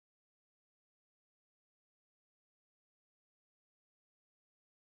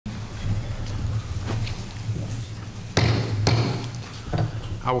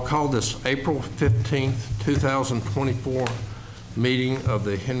I will call this April 15th, 2024 meeting of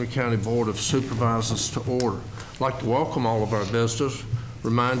the Henry County Board of Supervisors to order. I'd like to welcome all of our visitors.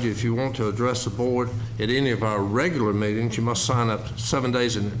 Remind you, if you want to address the board at any of our regular meetings, you must sign up 7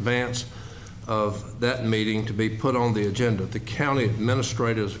 days in advance of that meeting to be put on the agenda. The county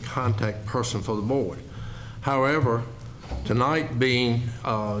administrator is a contact person for the board. However, tonight being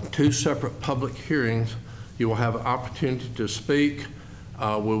two separate public hearings, you will have an opportunity to speak.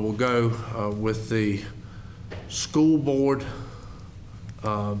 We will go with the school board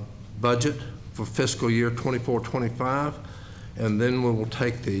budget for fiscal year 24-25, and then we will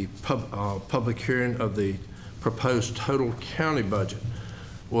take the public hearing of the proposed total county budget.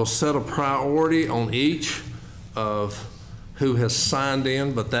 We'll set a priority on each of who has signed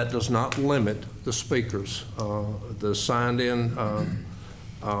in, but that does not limit the speakers. The signed in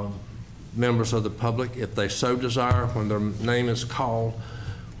members of the public, if they so desire, when their name is called,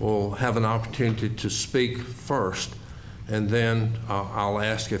 will have an opportunity to speak first, and then I'll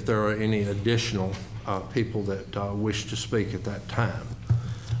ask if there are any additional people that wish to speak at that time.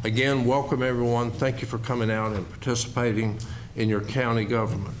 Again, welcome everyone. Thank you for coming out and participating in your county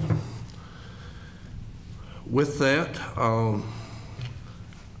government. With that,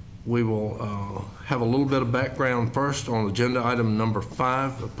 we will have a little bit of background first on agenda item number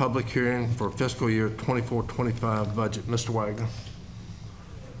 5, a public hearing for fiscal year 24-25 budget. Mr. Wagner.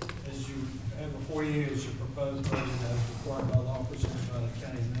 As you have before you is your proposed budget as required by law presented by the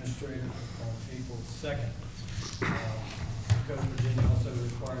county administrator on April 2nd. Code of Virginia also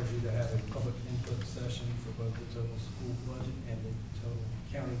requires you to have a public input session for both the total school budget and the total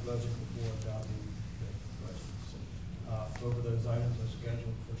county budget before adopting the budget. So, both of those items are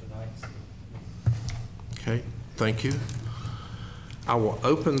scheduled for tonight's meeting. Okay, thank you. I will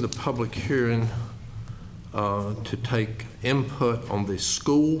open the public hearing to take input on the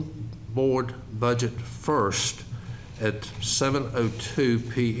school board budget first at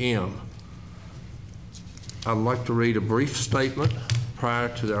 7:02 p.m. I'd like to read a brief statement prior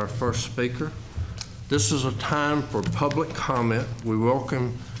to our first speaker. This is a time for public comment. We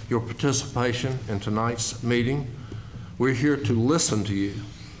welcome your participation in tonight's meeting. We're here to listen to you.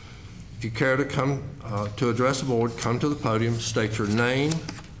 If you care to come to address the board, come to the podium, state your name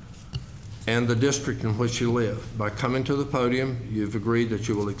and the district in which you live. By coming to the podium, you've agreed that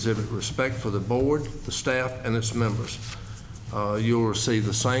you will exhibit respect for the board, the staff, and its members. You'll receive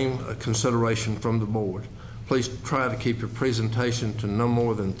the same consideration from the board. Please try to keep your presentation to no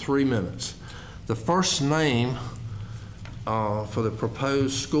more than 3 minutes. The first name for the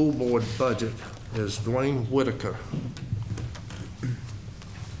proposed school board budget is Dwayne Whitaker.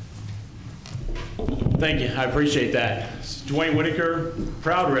 Thank you, I appreciate that. Dwayne Whitaker,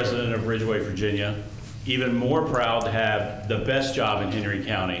 proud resident of Ridgeway, Virginia. Even more proud to have the best job in Henry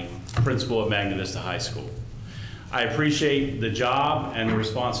County, principal at Magna Vista High School. I appreciate the job and the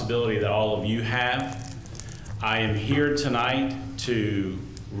responsibility that all of you have. I am here tonight to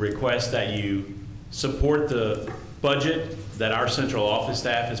request that you support the budget that our central office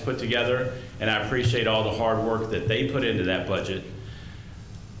staff has put together, and I appreciate all the hard work that they put into that budget.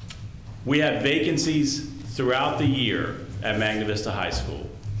 We have vacancies throughout the year at Magna Vista High School.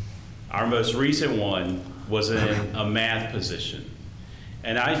 Our most recent one was in a math position.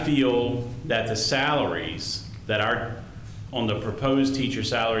 And I feel that the salaries that are on the proposed teacher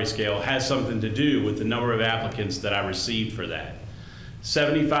salary scale has something to do with the number of applicants that I received for that.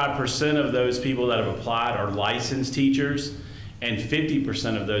 75% of those people that have applied are licensed teachers, and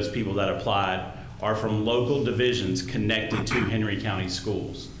 50% of those people that applied are from local divisions connected to Henry County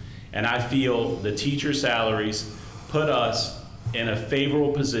schools. And I feel the teacher salaries put us in a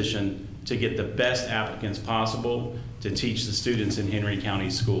favorable position to get the best applicants possible to teach the students in Henry County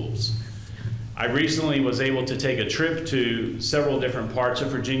schools. I recently was able to take a trip to several different parts of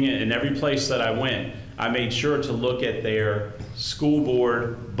Virginia, and every place that I went, I made sure to look at their school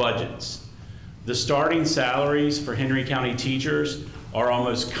board budgets. The starting salaries for Henry County teachers are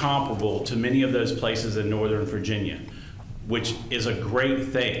almost comparable to many of those places in Northern Virginia, which is a great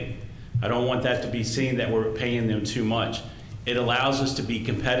thing. I don't want that to be seen that we're paying them too much. It allows us to be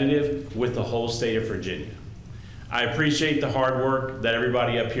competitive with the whole state of Virginia. I appreciate the hard work that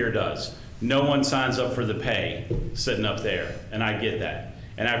everybody up here does. No one signs up for the pay sitting up there, and I get that.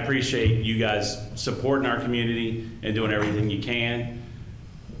 And I appreciate you guys supporting our community and doing everything you can.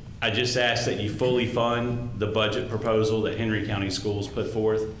 I just ask that you fully fund the budget proposal that Henry County Schools put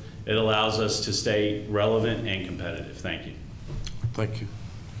forth. It allows us to stay relevant and competitive. Thank you. Thank you.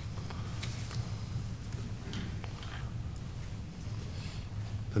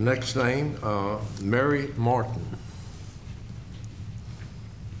 The next name, Mary Martin.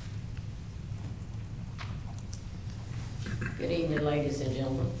 ladies and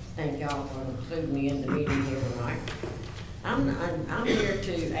gentlemen. Thank y'all for including me in the meeting here tonight. I'm here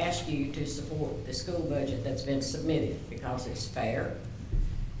to ask you to support the school budget that's been submitted because it's fair.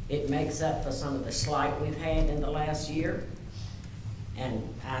 It makes up for some of the slight we've had in the last year. And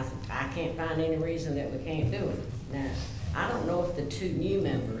I can't find any reason that we can't do it. Now, I don't know if the two new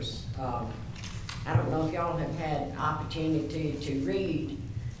members, I don't know if y'all have had opportunity to read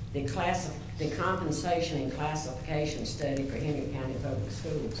the compensation and classification study for Henry County Public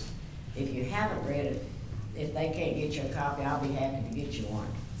Schools. If you haven't read it, if they can't get you a copy, I'll be happy to get you one.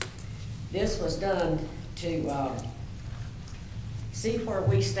 This was done to see where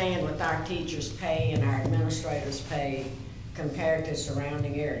we stand with our teachers' pay and our administrators' pay compared to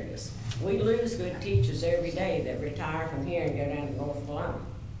surrounding areas. We lose good teachers every day that retire from here and go down to North Carolina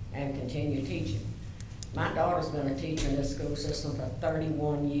and continue teaching. My daughter's been a teacher in this school system for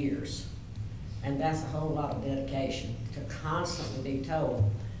 31 years, and that's a whole lot of dedication to constantly be told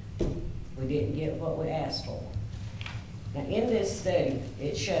we didn't get what we asked for. Now, in this study,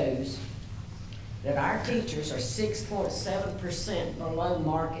 it shows that our teachers are 6.7% below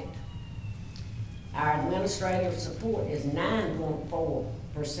market. Our administrative support is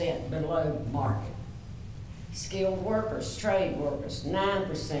 9.4% below market. Skilled workers, trade workers,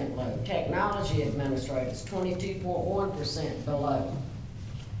 9% low. Technology administrators, 22.1% below.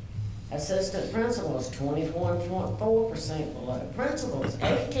 Assistant principals, 21.4% below. Principals,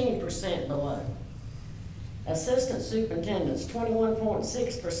 18% below. Assistant superintendents,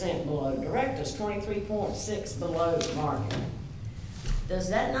 21.6% below. Directors, 23.6% below market. Does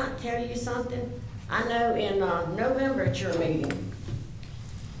that not tell you something? I know in November at your meeting,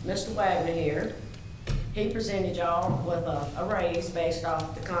 Mr. Wagner here, he presented y'all with a raise based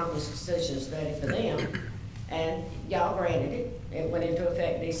off the conference decision study for them, and y'all granted it. It went into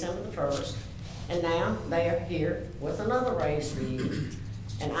effect December the 1st, and now they are here with another raise for you.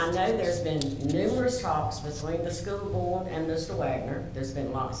 And I know there's been numerous talks between the school board and Mr. Wagner. There's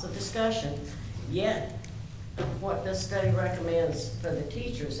been lots of discussion, yet what this study recommends for the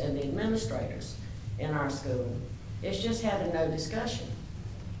teachers and the administrators in our school is just having no discussion.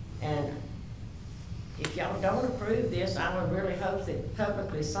 And if y'all don't approve this, I would really hope that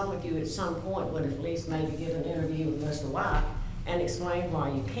publicly some of you at some point would at least maybe give an interview with Mr. White and explain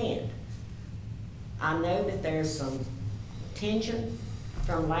why you can't. I know that there's some tension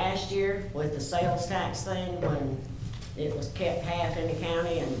from last year with the sales tax thing when it was kept half in the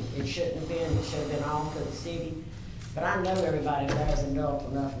county and it shouldn't have been, it should have been all for the city. But I know everybody there is adult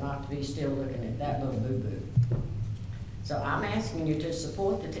enough not to be still looking at that little boo-boo. So I'm asking you to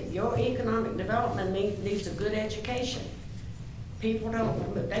support your economic development needs a good education. People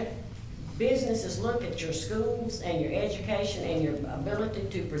don't, businesses look at your schools and your education and your ability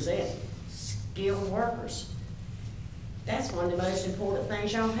to present skilled workers. That's one of the most important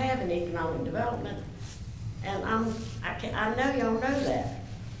things y'all have in economic development. And I know y'all know that.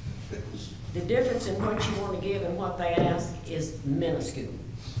 The difference in what you want to give and what they ask is minuscule.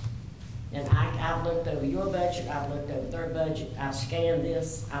 And I've looked over your budget, I've looked over their budget, I've scanned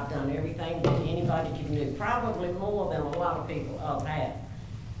this, I've done everything that anybody can do, probably more than a lot of people have.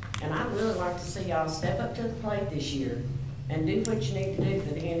 And I'd really like to see y'all step up to the plate this year and do what you need to do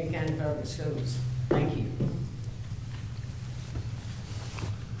for the Henry County Public Schools. Thank you.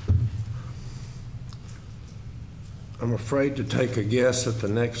 I'm afraid to take a guess at the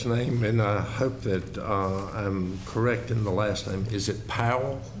next name, and I hope that I'm correct in the last name. Is it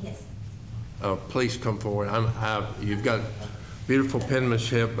Powell? Yes. Please come forward. You've got beautiful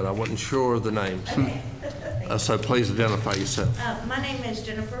penmanship, but I wasn't sure of the names. Okay. So please identify yourself. My name is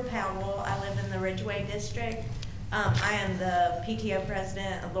Jennifer Powell. I live in the Ridgeway District. I am the PTO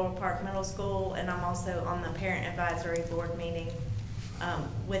president of Laurel Park Middle School, and I'm also on the Parent Advisory Board meeting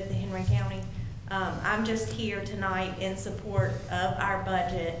with the Henry County. I'm just here tonight in support of our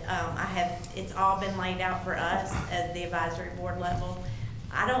budget. It's all been laid out for us at the advisory board level.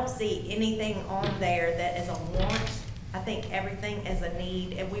 I don't see anything on there that is a want. I think everything is a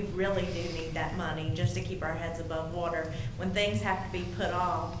need, and we really do need that money just to keep our heads above water. When things have to be put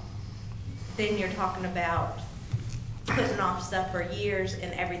off, then you're talking about putting off stuff for years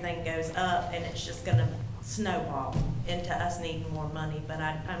and everything goes up and it's just gonna snowball into us needing more money. But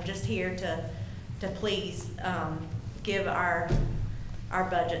I'm just here to please give our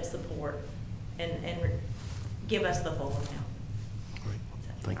budget support and give us the full amount. Great.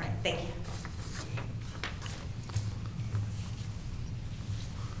 Thank you. All right, thank you.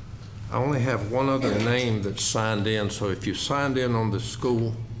 I only have one other name that's signed in, so if you signed in on the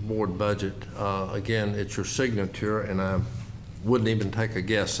school board budget, again, it's your signature, and I wouldn't even take a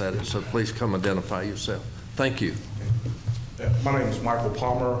guess at it, so please come identify yourself. Thank you. My name is Michael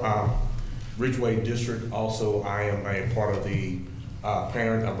Palmer. Ridgeway District. Also, I am a part of the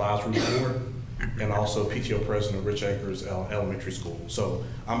Parent Advisory Board and also PTO President of Rich Acres Elementary School. So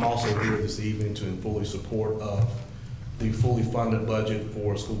I'm also here this evening to fully support the fully funded budget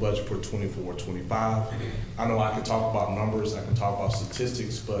for school budget for 24-25. I know I can talk about numbers, I can talk about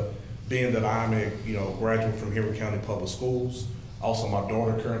statistics, but being that I'm a graduate from Henry County Public Schools, also my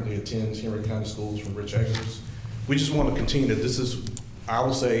daughter currently attends Henry County Schools from Rich Acres. We just want to continue that this is, I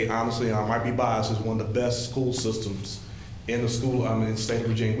would say honestly, I might be biased, is one of the best school systems in the school, in the state of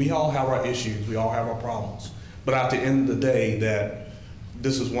Virginia. We all have our issues, we all have our problems, but at the end of the day, that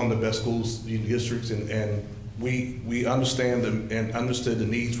this is one of the best schools districts, and we understand and understood the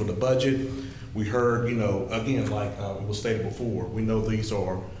needs for the budget. We heard, again, like it was stated before, we know these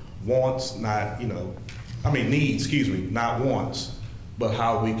are wants, not, needs, excuse me, not wants, but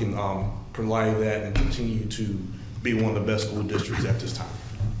how we can provide that and continue to be one of the best school districts at this time.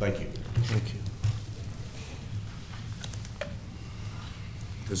 Thank you. Thank you.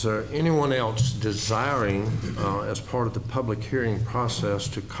 Is there anyone else desiring, as part of the public hearing process,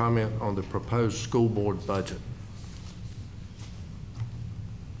 to comment on the proposed school board budget?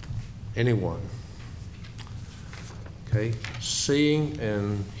 Anyone? Okay, seeing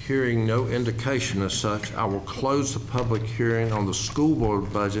and hearing no indication as such, I will close the public hearing on the school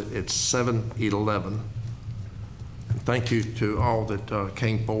board budget at 7:11. Thank you to all that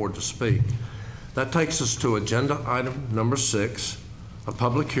came forward to speak. That takes us to agenda item number 6, a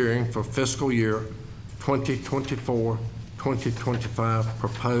public hearing for fiscal year 2024-2025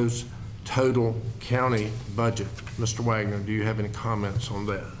 proposed total county budget. Mr. Wagner, do you have any comments on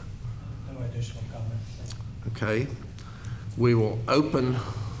that? No additional comments. Okay. We will open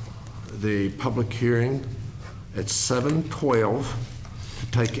the public hearing at 7:12 to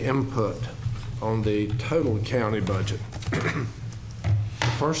take input on the total county budget. The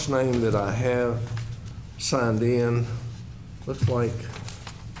first name that I have signed in looks like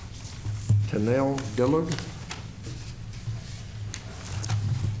Tanel Dillard.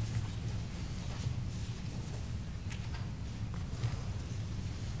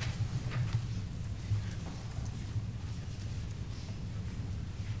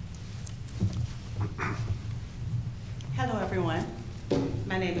 Hello, everyone.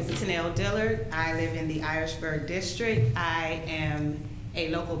 My name is Tanel Dillard. I live in the Irishburg District. I am a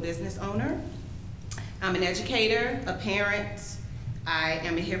local business owner. I'm an educator, a parent. I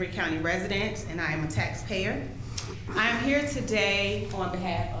am a Henry County resident, and I am a taxpayer. I am here today on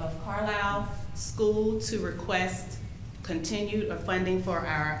behalf of Carlisle School to request continued funding for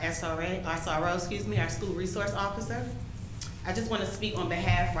our SRO, our school resource officer. I just want to speak on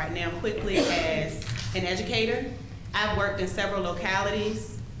behalf right now quickly as an educator. I've worked in several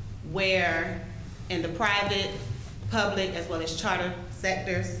localities where in the private, public, as well as charter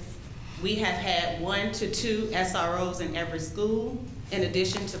sectors, we have had 1 to 2 SROs in every school, in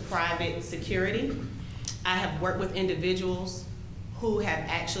addition to private security. I have worked with individuals who have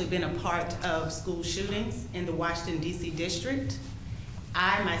actually been a part of school shootings in the Washington, D.C. district.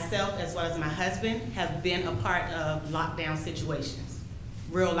 I myself, as well as my husband, have been a part of lockdown situations,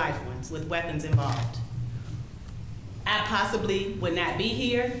 real life ones with weapons involved. I possibly would not be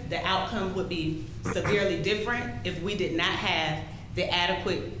here. The outcome would be severely different if we did not have the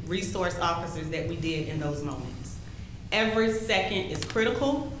adequate resource officers that we did in those moments. Every second is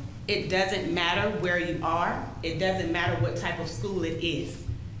critical. It doesn't matter where you are. It doesn't matter what type of school it is.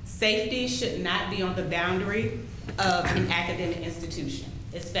 Safety should not be on the boundary of an academic institution,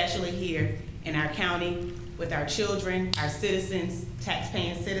 especially here in our county with our children, our citizens,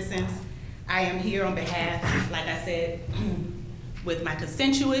 tax-paying citizens. I am here on behalf, like I said, with my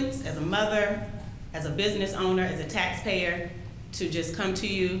constituents, as a mother, as a business owner, as a taxpayer, to just come to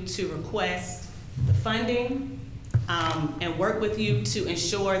you to request the funding and work with you to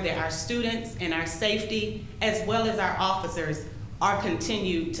ensure that our students and our safety, as well as our officers, are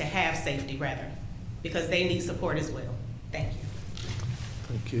continued to have safety, rather, because they need support as well. Thank you.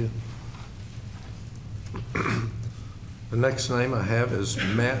 Thank you. The next name I have is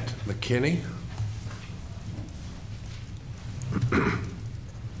Matt McKinney.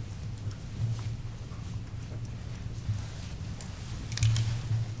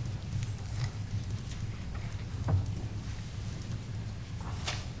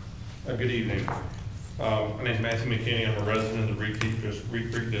 Good evening. My name is Matthew McKinney. I'm a resident of the Reed Creek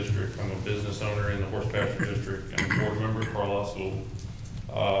District. I'm a business owner in the Horse Pasture District. I'm a board member at Carlisle School.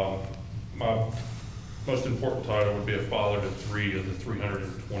 My most important title would be a father to 3 of the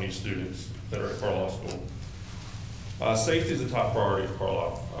 320 students that are at Carlisle School. Safety is a top priority of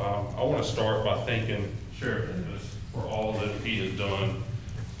Carlisle. I want to start by thanking Sheriff Davis for all that he has done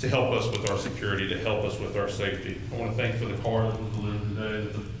to help us with our security, to help us with our safety. I want to thank for the car that was delivered today.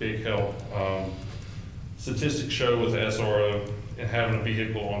 That's a big help. Statistics show with the SRO and having a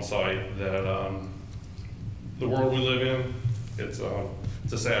vehicle on site that the world we live in, it's a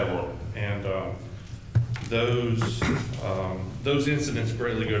sad world. And those incidents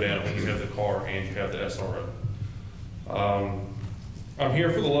greatly go down when you have the car and you have the SRO. I'm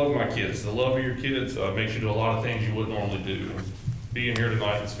here for the love of my kids. The love of your kids makes you do a lot of things you wouldn't normally do. Being here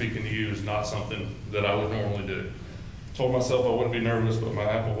tonight and speaking to you is not something that I would normally do. Told myself I wouldn't be nervous, but my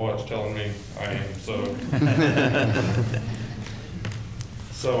Apple Watch telling me I am.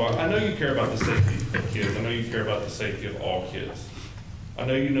 So I know you care about the safety of kids. I know you care about the safety of all kids. I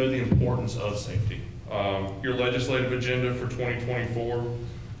know you know the importance of safety. Your legislative agenda for 2024,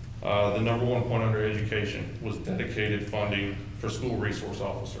 the number one point under education was dedicated funding for school resource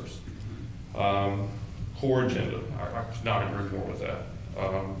officers. Core agenda, I could not agree more with that.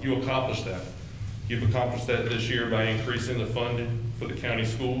 You accomplished that. You've accomplished that this year by increasing the funding for the county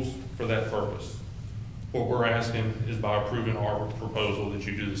schools for that purpose. What we're asking is by approving our proposal that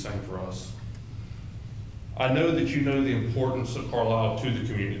you do the same for us. I know that you know the importance of Carlisle to the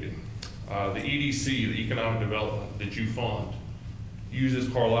community. The EDC, the economic development that you fund, uses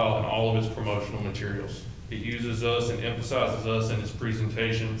Carlisle in all of its promotional materials. It uses us and emphasizes us in its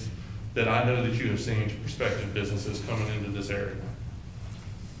presentations that I know that you have seen to prospective businesses coming into this area.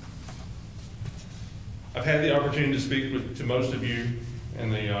 I've had the opportunity to speak to most of you in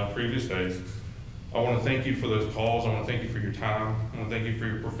the previous days. I want to thank you for those calls. I want to thank you for your time. I want to thank you for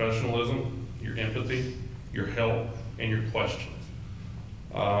your professionalism, your empathy, your help, and your questions.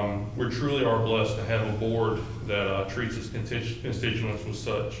 We truly are blessed to have a board that treats its constituents with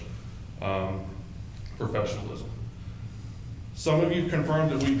such professionalism. Some of you confirmed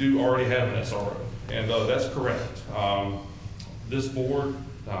that we do already have an SRO, and that's correct. This board,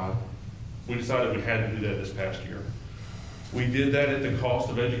 we decided we had to do that this past year. We did that at the cost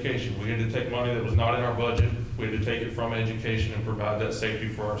of education. We had to take money that was not in our budget. We had to take it from education and provide that safety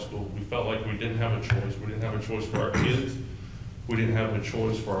for our school. We felt like we didn't have a choice. We didn't have a choice for our kids. We didn't have a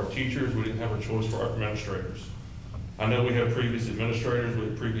choice for our teachers. We didn't have a choice for our administrators. I know we have previous administrators, we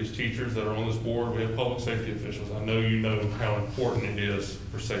have previous teachers that are on this board, we have public safety officials. I know you know how important it is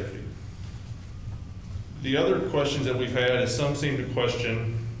for safety. The other questions that we've had is some seem to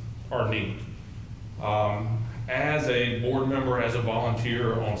question our need. As a board member, as a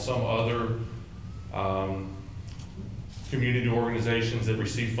volunteer on some other community organizations that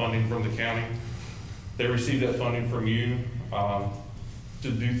receive funding from the county, they receive that funding from you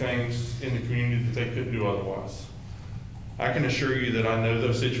to do things in the community that they couldn't do otherwise. I can assure you that I know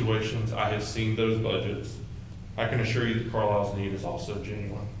those situations, I have seen those budgets. I can assure you that Carlisle's need is also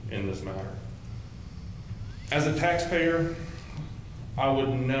genuine in this matter. As a taxpayer, I would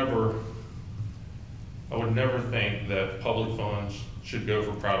never think that public funds should go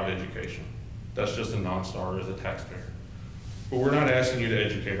for private education. That's just a non-starter as a taxpayer. But we're not asking you to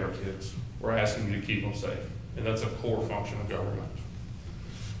educate our kids. We're asking you to keep them safe. And that's a core function of government.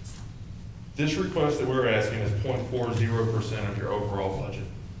 This request that we're asking is 0.40% of your overall budget.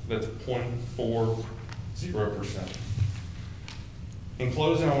 That's 0.40%. In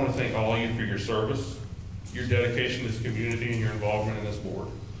closing, I want to thank all of you for your service, your dedication to this community, and your involvement in this board.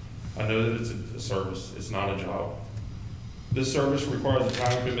 I know that it's a service, it's not a job. This service requires a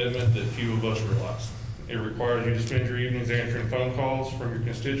time commitment that few of us realize. It requires you to spend your evenings answering phone calls from your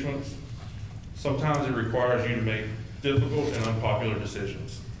constituents. Sometimes it requires you to make difficult and unpopular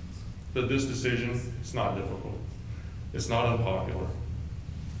decisions. But this decision, it's not difficult. It's not unpopular.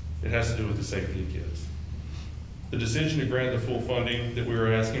 It has to do with the safety of kids. The decision to grant the full funding that we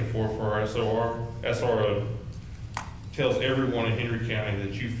are asking for our SRO tells everyone in Henry County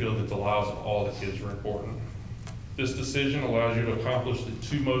that you feel that the lives of all the kids are important. This decision allows you to accomplish the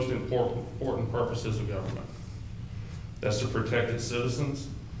two most important purposes of government. That's to protect its citizens,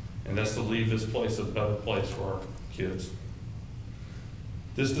 and that's to leave this place a better place for our kids.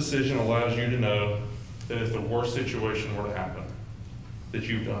 This decision allows you to know that if the worst situation were to happen, that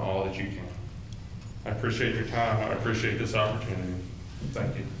you've done all that you can. I appreciate your time. I appreciate this opportunity.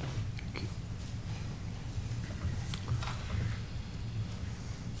 Thank you.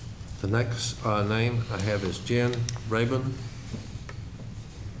 The next name I have is Jen Rabin.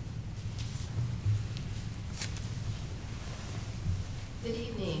 Good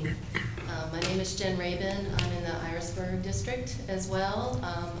evening. My name is Jen Rabin. I'm in the Irisburg district as well.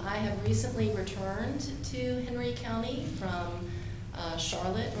 I have recently returned to Henry County from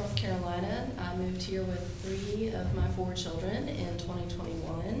Charlotte, North Carolina. I moved here with 3 of my 4 children in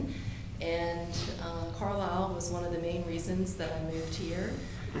 2021. And Carlisle was one of the main reasons that I moved here.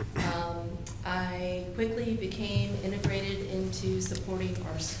 I quickly became integrated into supporting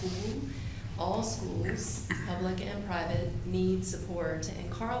our school. All schools, public and private, need support, and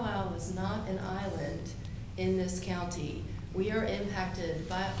Carlisle is not an island in this county. We are impacted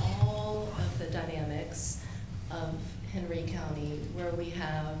by all of the dynamics of Henry County, where we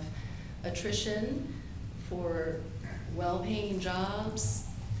have attrition for well-paying jobs.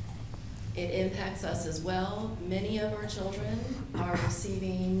 It impacts us as well. Many of our children are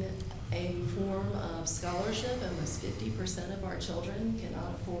receiving a form of scholarship. Almost 50% of our children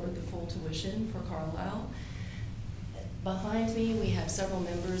cannot afford the full tuition for Carlisle. Behind me, we have several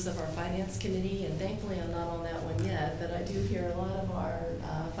members of our finance committee, and thankfully I'm not on that one yet, but I do hear a lot of our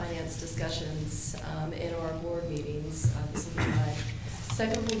finance discussions in our board meetings. This will be my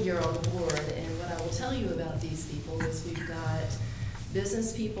second full year on the board, and what I will tell you about these people is we've got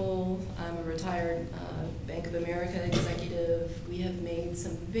business people. I'm a retired Bank of America executive. We have made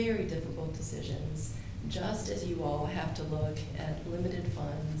some very difficult decisions, just as you all have to look at limited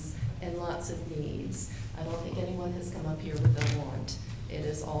funds and lots of needs. I don't think anyone has come up here with a want. It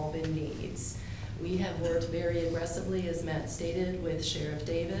has all been needs. We have worked very aggressively, as Matt stated, with Sheriff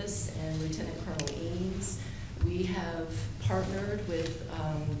Davis and Lieutenant Colonel Eames. We have partnered with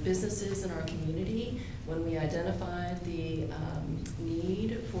businesses in our community. When we identified the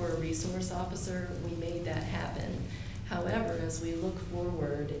need for a resource officer, we made that happen. However, as we look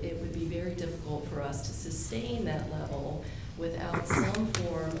forward, it would be very difficult for us to sustain that level without some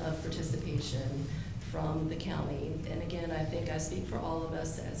form of participation from the county. And again, I think I speak for all of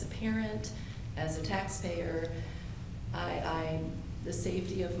us as a parent, as a taxpayer. The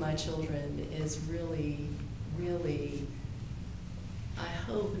safety of my children is really, I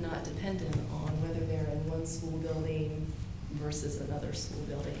hope, not dependent on whether they're in one school building versus another school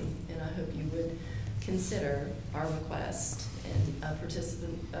building. And I hope you would consider our request and a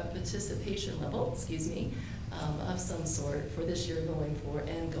participation level, of some sort for this year going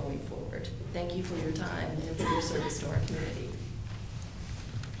forward. Thank you for your time and for your service to our community.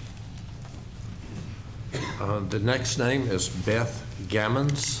 The next name is Beth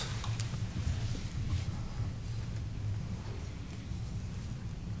Gammons.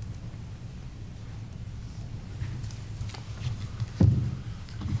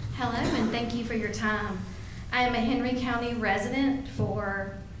 Hello, and thank you for your time. I am a Henry County resident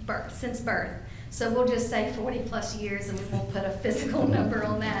since birth. So we'll just say 40 plus years, and we won't put a physical number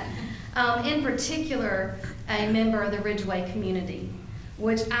on that. In particular, a member of the Ridgeway community,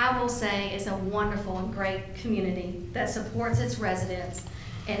 which I will say is a wonderful and great community that supports its residents,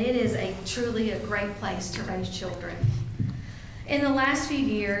 and it is truly a great place to raise children. In the last few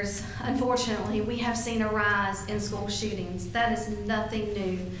years, unfortunately, we have seen a rise in school shootings. That is nothing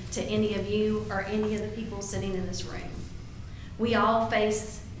new to any of you or any of the people sitting in this room. We all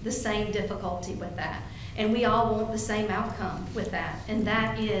face the same difficulty with that, and we all want the same outcome with that, and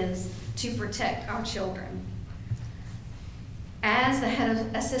that is to protect our children. As the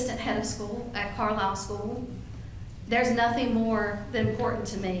assistant head of school at Carlisle School, there's nothing more than important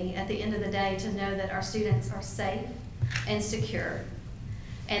to me at the end of the day to know that our students are safe and secure,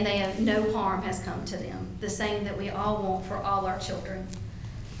 and no harm has come to them, the same that we all want for all our children.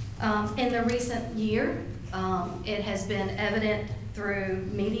 In the recent year, it has been evident through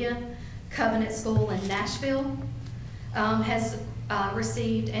media. Covenant School in Nashville has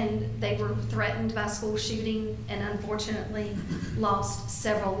received, and they were threatened by school shooting and unfortunately lost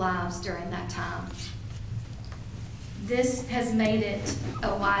several lives during that time. This has made it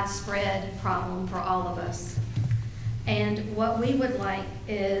a widespread problem for all of us. And what we would like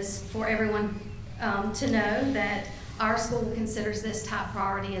is for everyone to know that our school considers this top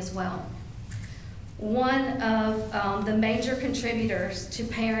priority as well. One of the major contributors to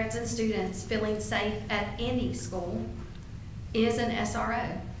parents and students feeling safe at any school is an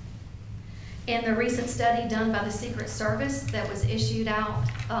SRO. In the recent study done by the Secret Service that was issued out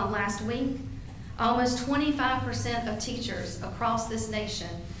last week, almost 25% of teachers across this nation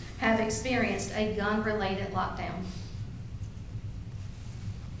have experienced a gun-related lockdown.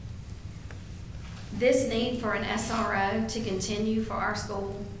 This need for an SRO to continue for our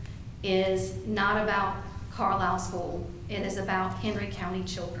school is not about Carlisle School. It is about Henry County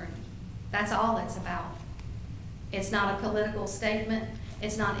children. That's all it's about. It's not a political statement.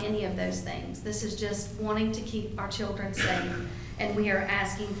 It's not any of those things. This is just wanting to keep our children safe, and we are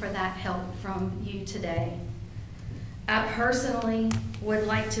asking for that help from you today. I personally would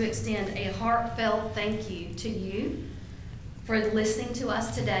like to extend a heartfelt thank you to you for listening to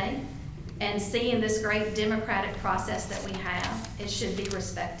us today and seeing this great democratic process that we have. It should be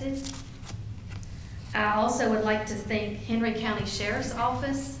respected, I also would like to thank Henry County Sheriff's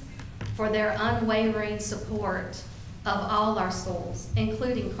Office for their unwavering support of all our schools,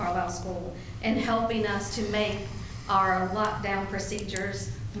 including Carlisle School, and helping us to make our lockdown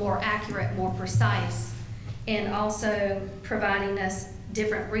procedures more accurate, more precise, and also providing us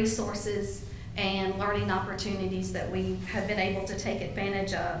different resources and learning opportunities that we have been able to take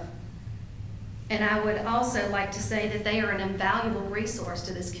advantage of. And I would also like to say that they are an invaluable resource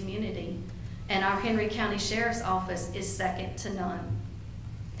to this community, and our Henry County Sheriff's Office is second to none.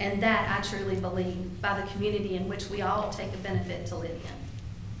 And that I truly believe by the community in which we all take a benefit to live in.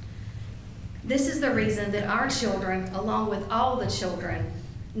 This is the reason that our children, along with all the children,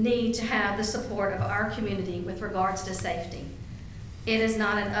 need to have the support of our community with regards to safety. It is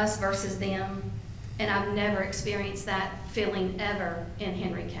not an us versus them, and I've never experienced that feeling ever in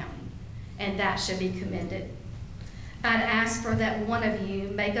Henry County, and that should be commended. I'd ask for that one of you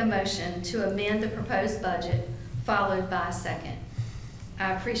make a motion to amend the proposed budget, followed by a second.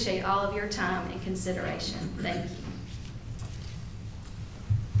 I appreciate all of your time and consideration. Thank you.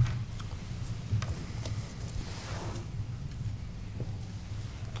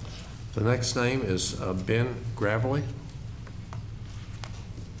 The next name is Ben Gravely.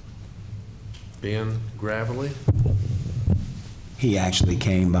 Ben Gravely. He actually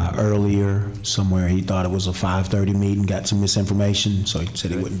came by earlier somewhere. He thought it was a 5:30 meeting, got some misinformation, so he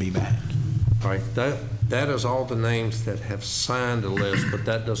said he wouldn't be back. All right, that is all the names that have signed the list, but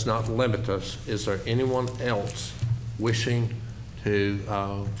that does not limit us. Is there anyone else wishing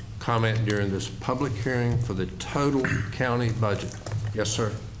to comment during this public hearing for the total county budget? Yes,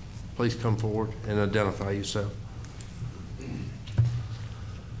 sir. Please come forward and identify yourself.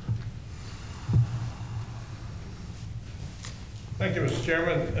 Thank you, Mr.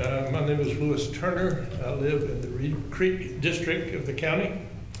 Chairman. My name is Lewis Turner. I live in the Reed Creek district of the county.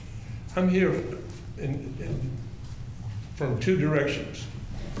 I'm here from two directions.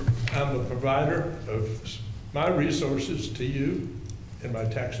 I'm a provider of my resources to you in my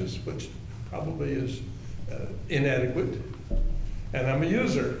taxes, which probably is inadequate. And I'm a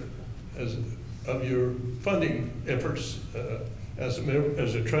user of your funding efforts as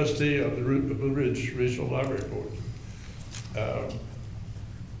a trustee of the Blue Ridge Regional Library Board.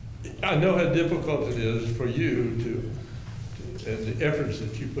 I know how difficult it is for you and the efforts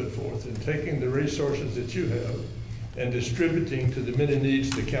that you put forth in taking the resources that you have and distributing to the many needs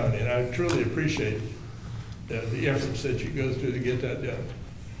of the county. And I truly appreciate the efforts that you go through to get that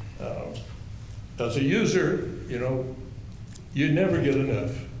done. As a user, you know, you never get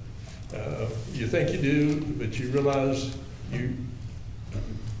enough. You think you do, but you realize it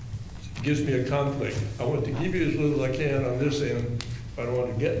gives me a conflict. I want to give you as little as I can on this end, but I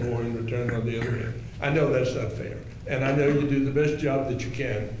want to get more in return on the other end. I know that's not fair. And I know you do the best job that you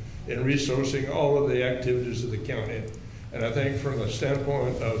can in resourcing all of the activities of the county. And I think from the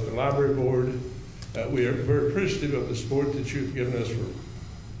standpoint of the library board, we are very appreciative of the support that you've given us for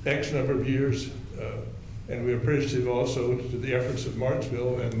X number of years. And we're appreciative also to the efforts of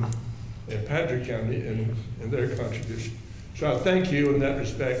Martinsville and Patrick County and their contribution. So I thank you in that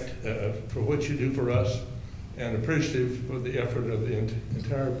respect for what you do for us, and appreciative for the effort of the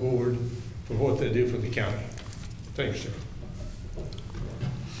entire board for what they do for the county. Thanks, sir.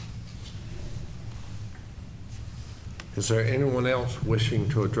 Is there anyone else wishing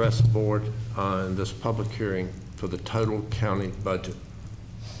to address the board in this public hearing for the total county budget?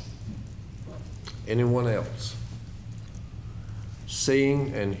 Anyone else?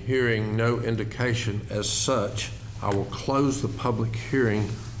 Seeing and hearing no indication as such, I will close the public hearing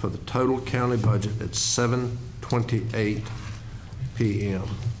for the total county budget at 7:28 p.m.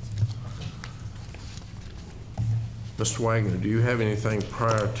 Mr. Wagner, do you have anything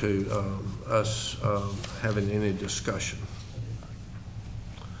prior to us having any discussion?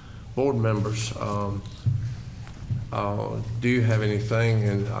 Board members, do you have anything?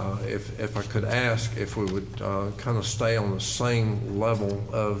 And if I could ask if we would kind of stay on the same level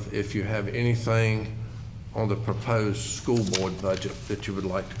of if you have anything on the proposed school board budget that you would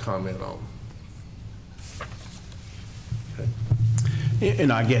like to comment on.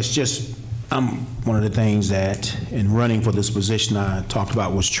 And I guess just one of the things that in running for this position I talked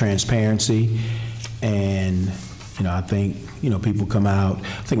about was transparency. And, you know, I think, you know, people come out,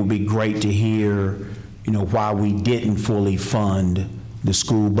 I think it would be great to hear, you know, why we didn't fully fund the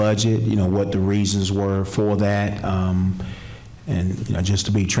school budget, you know, what the reasons were for that. And, you know, just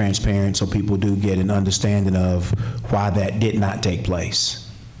to be transparent so people do get an understanding of why that did not take place.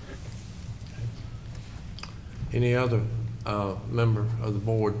 Any other member of the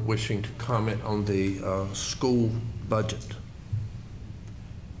board wishing to comment on the school budget?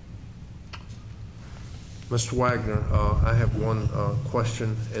 Mr. Wagner, I have one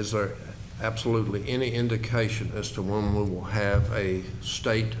question. Is there absolutely any indication as to when we will have a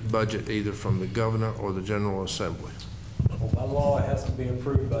state budget, either from the governor or the General Assembly? Well, by law, it has to be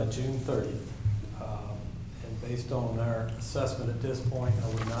approved by June 30th. And based on our assessment at this point, I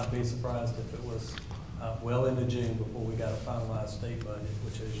would not be surprised if it was well into June before we got a finalized state budget,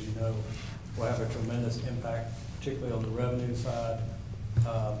 which, as you know, will have a tremendous impact, particularly on the revenue side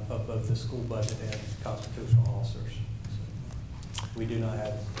of both the school budget and constitutional officers. So we do not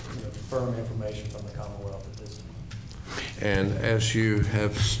have firm information from the Commonwealth at this time. And as you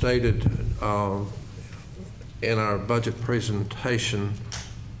have stated in our budget presentation,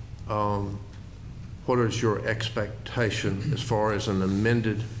 what is your expectation as far as an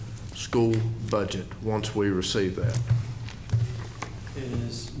amended school budget once we receive that? It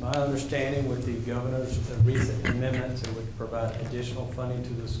is my understanding with the governor's recent amendments, it would provide additional funding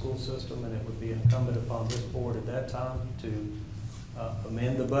to the school system, and it would be incumbent upon this board at that time to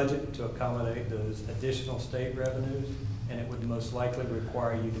amend the budget to accommodate those additional state revenues, and it would most likely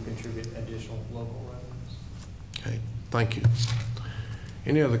require you to contribute additional local revenues. Okay, thank you.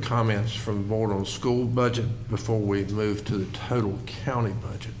 Any other comments from the board on the school budget before we move to the total county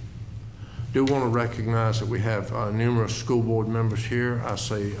budget? Do want to recognize that we have numerous school board members here. I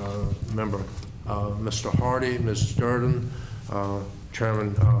see member Mr. Hardy, Mrs. Durden,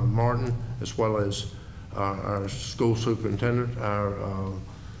 Chairman Martin, as well as our school superintendent, our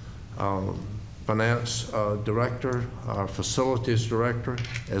finance director, our facilities director,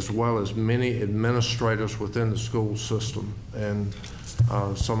 as well as many administrators within the school system, and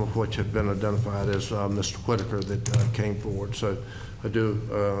some of which have been identified as Mr. Whitaker that came forward. So I do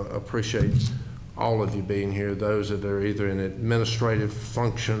appreciate all of you being here, those that are either in administrative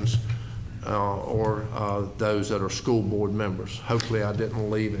functions or those that are school board members. Hopefully I didn't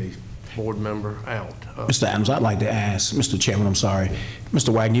leave a board member out. Mr. Adams, I'd like to ask, Mr. Chairman, I'm sorry. Mr.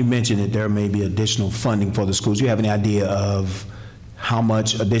 Wagner, you mentioned that there may be additional funding for the schools. Do you have any idea of how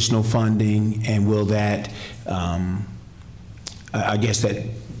much additional funding, and will that, I guess that,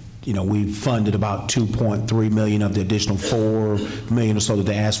 we've funded about 2.3 million of the additional 4 million or so that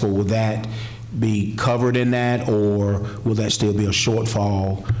they asked for. Will that be covered in that, or will that still be a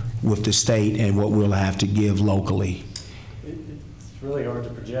shortfall with the state and what we'll have to give locally? It's really hard to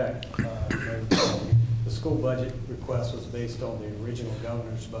project. The school budget request was based on the original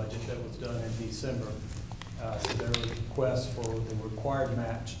governor's budget that was done in December. So their request for the required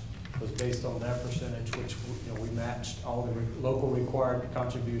match was based on that percentage, which we matched all the local required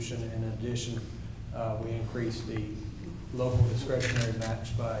contribution. In addition, we increased the local discretionary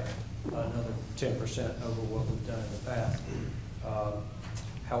match by another 10% over what we've done in the past.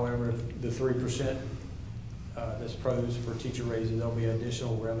 However, the 3% that's proposed for teacher raises, there'll be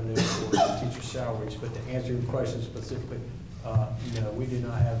additional revenue for teacher salaries. But to answer your question specifically, we do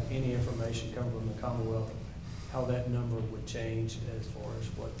not have any information coming from the Commonwealth how that number would change as far as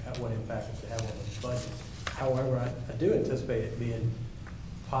what impact it would have on the budget. However, I do anticipate it being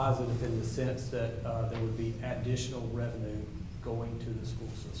positive in the sense that there would be additional revenue going to the school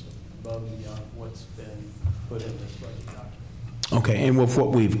system above and beyond what's been put in this budget document. Okay, and with what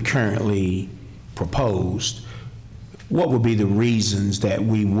we've currently proposed, what would be the reasons that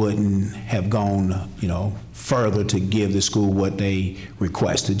we wouldn't have gone, further to give the school what they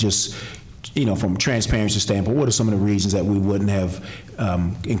requested? Just, from a transparency standpoint, what are some of the reasons that we wouldn't have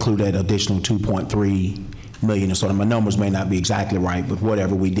included that additional 2.3 million or so? My numbers may not be exactly right, but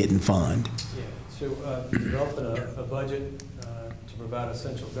whatever we didn't fund. Yeah, so developing a budget to provide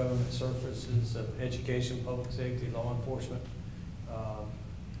essential government services of education, public safety, law enforcement,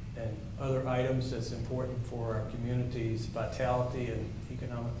 and other items that's important for our community's vitality and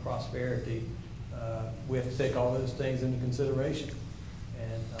economic prosperity. We have to take all those things into consideration.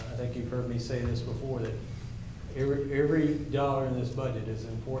 And I think you've heard me say this before, that every dollar in this budget is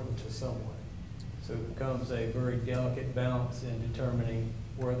important to someone. So it becomes a very delicate balance in determining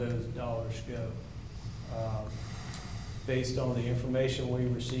where those dollars go. Based on the information we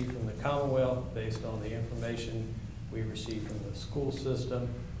receive from the Commonwealth, based on the information we receive from the school system,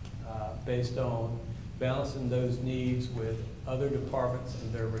 based on balancing those needs with other departments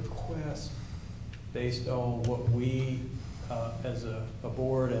and their requests, based on what we as a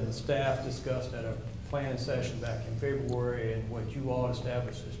board and the staff discussed at a planning session back in February, and what you all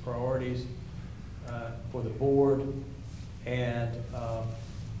established as priorities for the board, and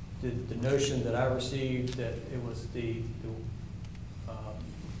the notion that I received that it was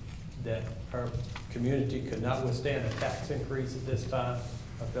that our community could not withstand a tax increase at this time.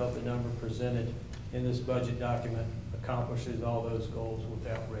 I felt the number presented in this budget document accomplishes all those goals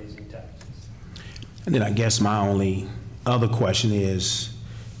without raising taxes. And then I guess my only other question is,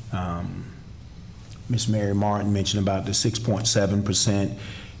 Ms. Mary Martin mentioned about the 6.7%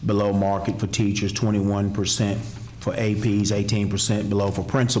 below market for teachers, 21% for APs, 18% below for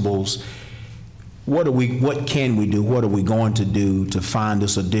principals. What can we do? What are we going to do to find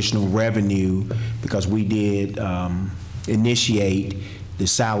this additional revenue? Because we did initiate the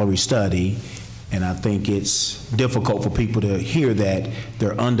salary study, and I think it's difficult for people to hear that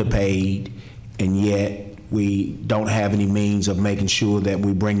they're underpaid, and yet we don't have any means of making sure that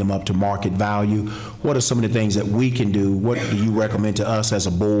we bring them up to market value. What are some of the things that we can do? What do you recommend to us as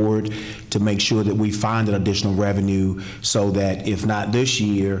a board to make sure that we find an additional revenue so that if not this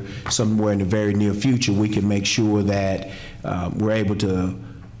year, somewhere in the very near future, we can make sure that we're able to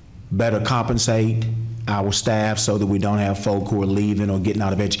better compensate our staff so that we don't have folk who are leaving or getting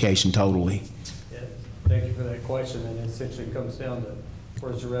out of education totally? Yeah, thank you for that question, and it essentially comes down to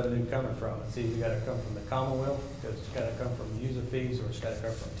where's the revenue coming from? It's either got to come from the Commonwealth, because it's got to come from user fees, or it's got to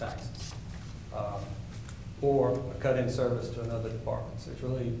come from taxes, or a cut-in service to another department. So it's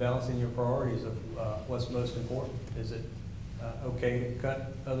really balancing your priorities of what's most important. Is it okay to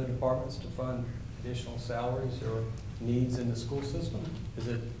cut other departments to fund additional salaries or needs in the school system? Is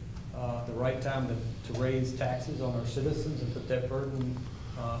it the right time to raise taxes on our citizens and put that burden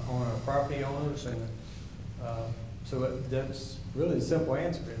on our property owners? And so that's really the simple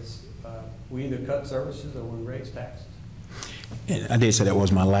answer is we either cut services or we raise taxes. And I did say that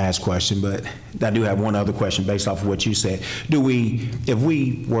was my last question, but I do have one other question based off of what you said. If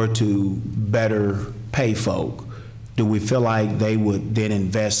we were to better pay folk, do we feel like they would then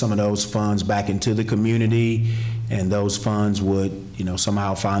invest some of those funds back into the community, and those funds would,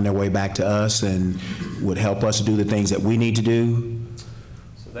 somehow find their way back to us and would help us do the things that we need to do?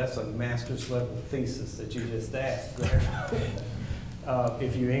 So that's a master's level thesis that you just asked there.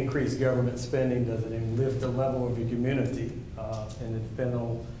 If you increase government spending, does it lift the level of your community? And it depends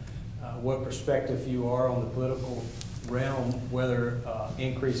on what perspective you are on the political realm, whether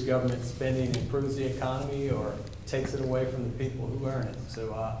increased government spending improves the economy or takes it away from the people who earn it.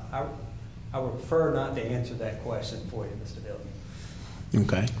 So I would prefer not to answer that question for you, Mr. Dillon.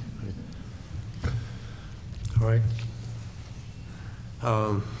 Okay. All right.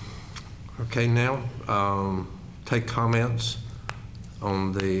 Okay, now take comments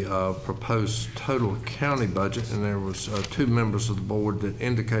on the proposed total county budget, and there was two members of the board that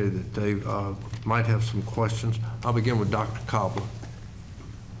indicated that they might have some questions. I'll begin with Dr. Cobbler.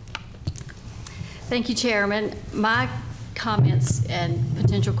 Thank you, Chairman. My comments and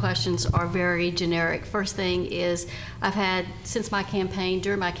potential questions are very generic. First thing is, I've had, since my campaign,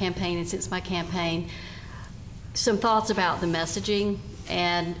 during my campaign and since my campaign, some thoughts about the messaging,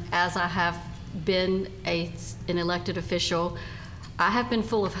 and as I have been an elected official, I have been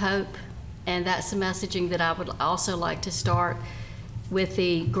full of hope, and that's the messaging that I would also like to start with,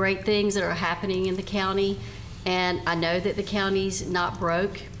 the great things that are happening in the county. And I know that the county's not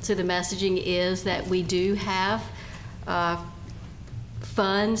broke, so the messaging is that we do have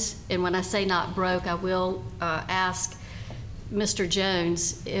funds. And when I say not broke, I will ask Mr.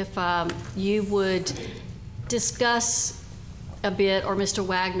 Jones if you would discuss a bit, or Mr.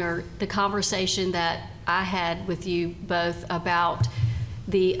 Wagner, the conversation that I had with you both about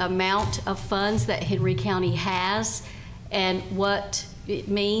the amount of funds that Henry County has and what it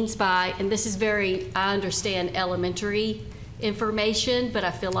means by, and this is very, I understand, elementary information, but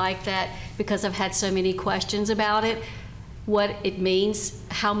I feel like that because I've had so many questions about it, what it means,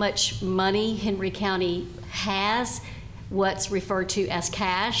 how much money Henry County has, what's referred to as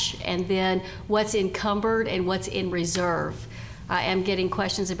cash, and then what's encumbered and what's in reserve. I am getting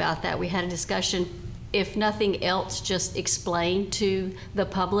questions about that. We had a discussion. If nothing else, just explain to the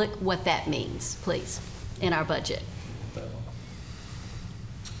public what that means, please, in our budget.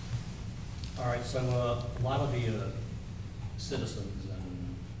 All right, so a lot of the citizens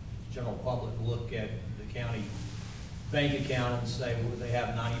and general public look at the county bank account and say, well, they have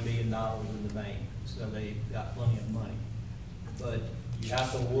 $90 million in the bank, so they've got plenty of money. But you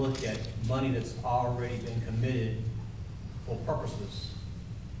have to look at money that's already been committed for purposes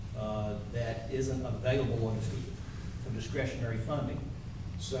that isn't available for discretionary funding.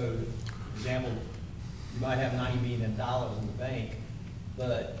 So, for example, you might have $90 million in the bank,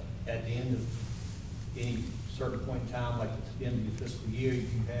 but at the end of any certain point in time, like at the end of your fiscal year, you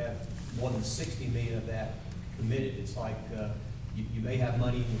have more than 60 million of that committed. It's like you may have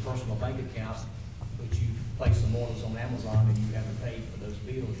money in your personal bank account, but you've placed some orders on Amazon and you haven't paid for those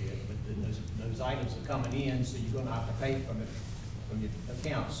bills yet. But then those items are coming in, so you're going to have to pay from your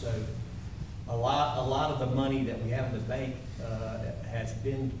account. So a lot of the money that we have in the bank has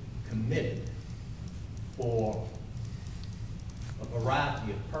been committed. for a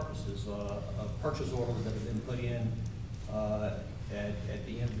variety of purposes, purchase orders that have been put in at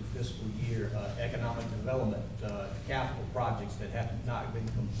the end of the fiscal year, economic development, capital projects that have not been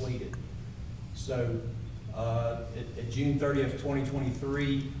completed. So at June 30th,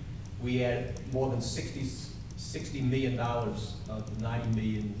 2023, we had more than $60 million of the $90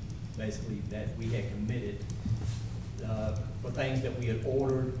 million basically that we had committed for things that we had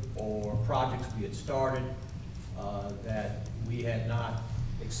ordered or projects we had started that we had not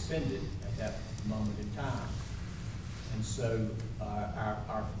expended at that moment in time. And so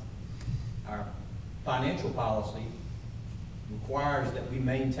our financial policy requires that we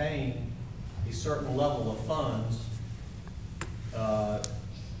maintain a certain level of funds.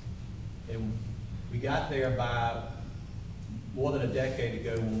 And we got there by more than a decade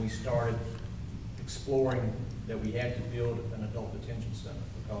ago when we started exploring that we had to build an adult detention center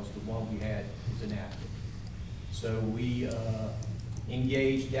because the one we had was inactive. So we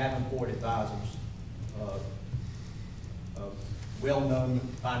engaged Davenport Advisors, a well-known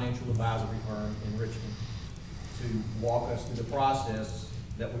financial advisory firm in Richmond, to walk us through the process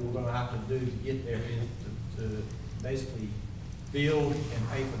that we were going to have to do to get there to basically build and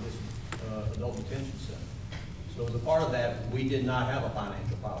pay for this adult detention center. So as a part of that, we did not have a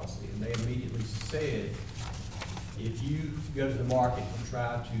financial policy, and they immediately said, if you go to the market and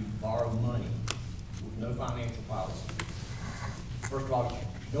try to borrow money with no financial policy, first of all,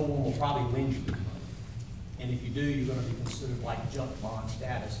 no one will probably lend you the money. And if you do, you're going to be considered like junk bond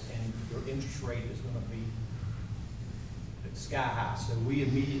status, and your interest rate is going to be sky high. So we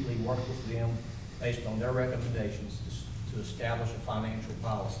immediately worked with them based on their recommendations to establish a financial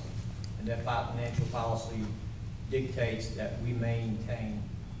policy. And that financial policy dictates that we maintain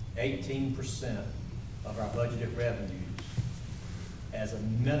 18% of our budgeted revenues as a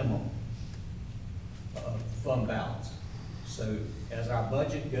minimum of fund balance. So as our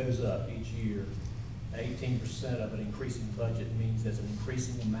budget goes up each year, 18% of an increasing budget means there's an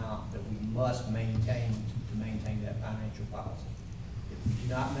increasing amount that we must maintain to maintain that financial policy. If we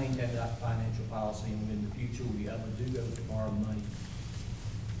do not maintain that financial policy and in the future we ever do go to borrow money,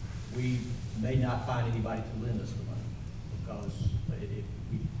 we may not find anybody to lend us the money because if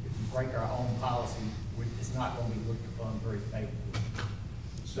we break our own policy, it's not going to be looked upon very favorably.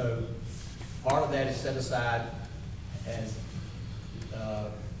 So part of that is set aside as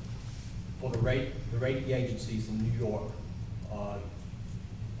for the rating agencies in New York,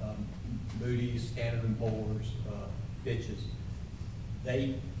 Moody's, Standard & Poor's, Fitch's.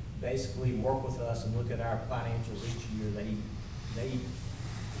 They basically work with us and look at our financials each year. They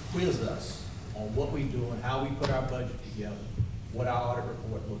quiz us on what we do and how we put our budget together, what our audit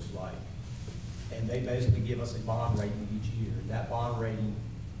report looks like. And they basically give us a bond rating each year. That bond rating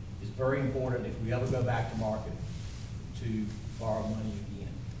is very important if we ever go back to market to borrow money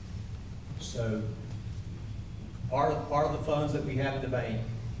again. So part of the funds that we have in the bank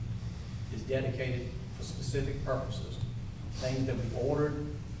is dedicated for specific purposes. Things that we've ordered,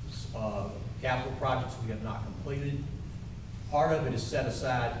 capital projects we have not completed. Part of it is set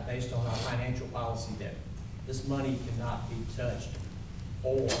aside based on our financial policy that this money cannot be touched,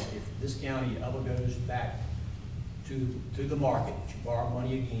 or if this county ever goes back to the market to borrow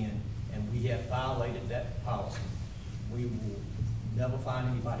money again and we have violated that policy, we will never find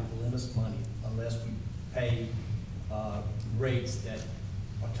anybody to lend us money unless we pay rates that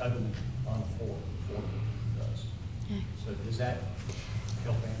are totally unaffordable to us. Okay. So does that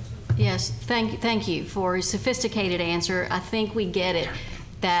help answer? Yes, thank you for a sophisticated answer. I think we get it,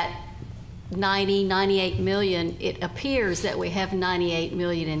 that 98 million, it appears that we have 98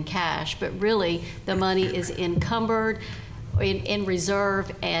 million in cash, but really the money is encumbered, in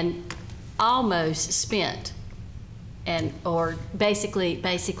reserve, and almost spent, or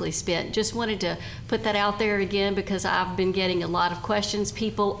basically spent. Just wanted to put that out there again because I've been getting a lot of questions.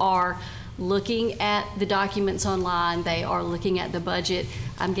 People are looking at the documents online. They are looking at the budget.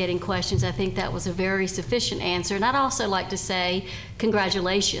 I'm getting questions. I think that was a very sufficient answer. And I'd also like to say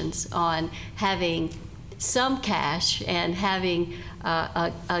congratulations on having some cash and having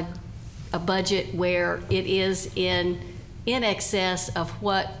a budget where it is in excess of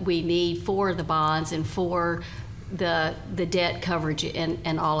what we need for the bonds and for the debt coverage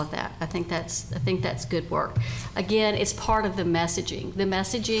and all of that. I think that's good work. Again, it's part of the messaging. The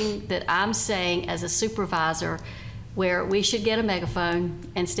messaging that I'm saying as a supervisor, where we should get a megaphone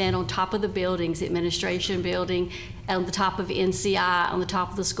and stand on top of the buildings, administration building, on the top of NCI, on the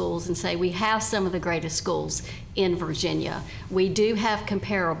top of the schools, and say we have some of the greatest schools in Virginia. We do have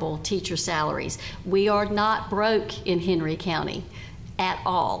comparable teacher salaries. We are not broke in Henry County at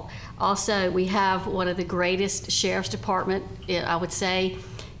all. Also, we have one of the greatest sheriff's department, I would say,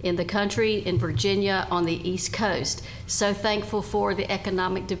 in the country, in Virginia, on the East Coast. So thankful for the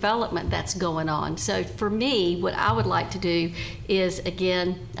economic development that's going on. So for me, what I would like to do is,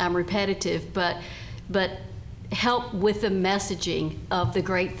 again, I'm repetitive, but help with the messaging of the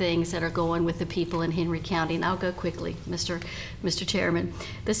great things that are going with the people in Henry County. And I'll go quickly, Mr. Chairman.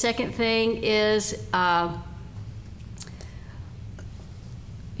 The second thing is,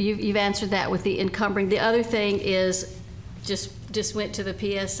 you've answered that with the encumbering. The other thing is, just went to the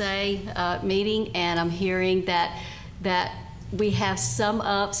PSA meeting, and I'm hearing that we have some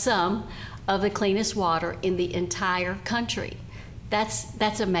of the cleanest water in the entire country.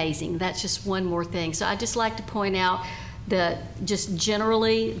 That's amazing. That's just one more thing. So I'd just like to point out just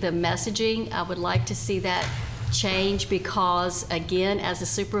generally the messaging. I would like to see that change because, again, as a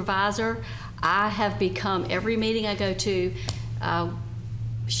supervisor, I have become, every meeting I go to,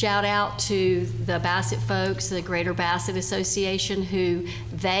 shout out to the Bassett folks, the Greater Bassett Association, who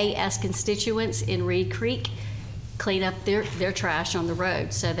they, as constituents in Reed Creek, clean up their trash on the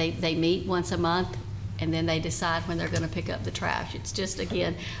road. So they meet once a month, and then they decide when they're going to pick up the trash. It's just,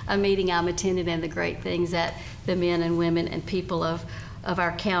 again, a meeting I'm attending, and the great things that the men and women and people of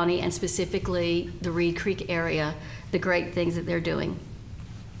our county, and specifically the Reed Creek area, the great things that they're doing.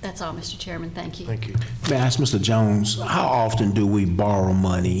 That's all, Mr. Chairman. Thank you. Thank you. May I ask Mr. Jones, how often do we borrow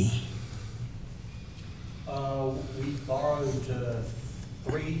money? We borrowed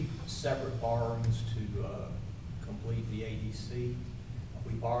 3 separate borrowings to complete the ADC.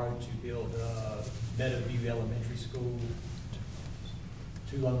 We borrowed to build Meadowview Elementary School,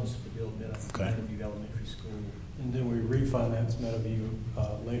 2 loans to build Meadowview Elementary School. And then we refinanced Meadowview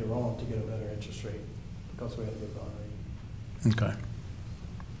later on to get a better interest rate because we had a good bond rate. Okay.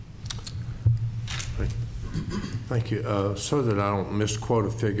 Thank you. So that I don't misquote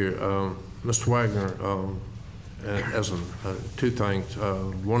a figure, Mr. Wagner, as 2 things.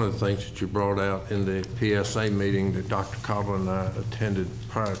 One of the things that you brought out in the PSA meeting that Dr. Cobble and I attended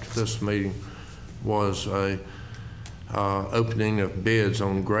prior to this meeting was a opening of bids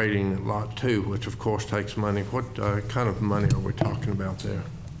on grading Lot 2, which of course takes money. What kind of money are we talking about there?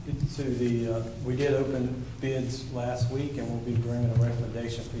 So we did open bids last week, and we'll be bringing a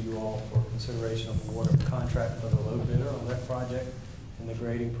recommendation for you all for consideration of award of contract for the low bidder on that project. And the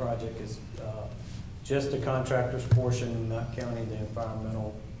grading project is just the contractor's portion, not counting the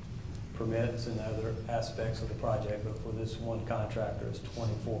environmental permits and other aspects of the project. But for this one contractor, it's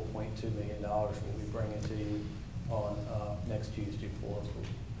 $24.2 million we'll be bringing to you on next Tuesday for us.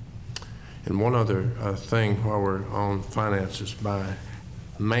 And one other thing while we're on finances, by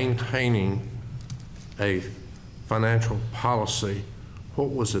maintaining a financial policy, what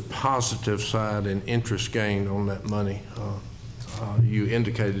was the positive side in interest gained on that money? You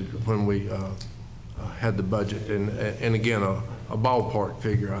indicated when we had the budget, and again, a ballpark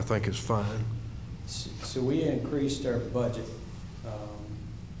figure I think is fine. So we increased our budget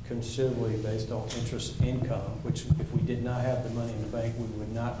considerably based on interest income, which if we did not have the money in the bank, we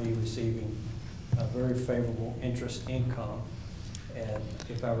would not be receiving a very favorable interest income. And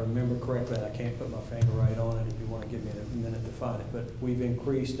if I remember correctly, I can't put my finger right on it if you want to give me a minute to find it, but we've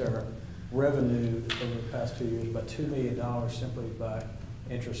increased our revenue over the past 2 years by $2 million simply by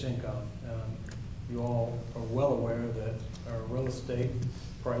interest income. You all are well aware that our real estate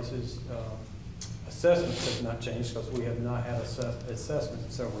prices, assessments have not changed because we have not had assessment in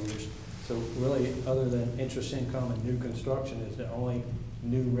several years. So really, other than interest income and new construction is the only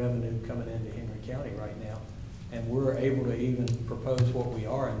new revenue coming into Henry County right now. And we're able to even propose what we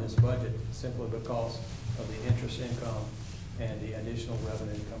are in this budget simply because of the interest income and the additional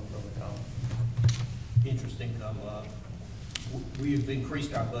revenue coming from the county. Interest income, we've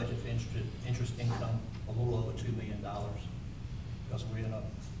increased our budget for interest income a little over $2 million because we're in a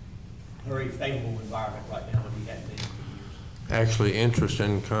very favorable environment right now that we hadn't been in for years. Actually, interest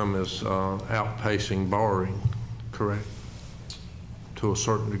income is outpacing borrowing, correct? To a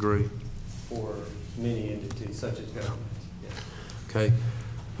certain degree. For many entities such as governments. Yes. Okay.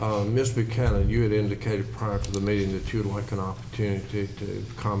 Ms. Buchanan, you had indicated prior to the meeting that you would like an opportunity to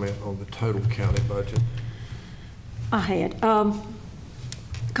comment on the total county budget. I had a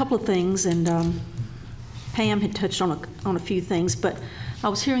couple of things, and Pam had touched on a few things, but I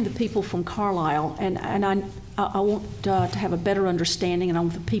was hearing the people from Carlisle, and I want to have a better understanding, and I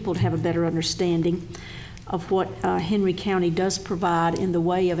want the people to have a better understanding of what Henry County does provide in the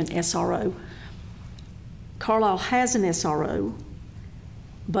way of an SRO. Carlisle has an SRO,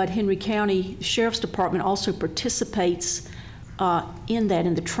 but Henry County Sheriff's Department also participates in that,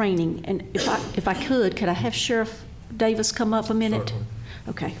 in the training. And if I could I have Sheriff Davis come up a minute? Certainly.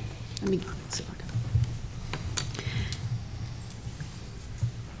 Okay. Let me see if I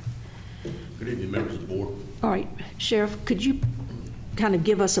can. Good evening, members of the board. All right, Sheriff, could you kind of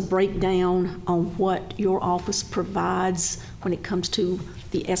give us a breakdown on what your office provides when it comes to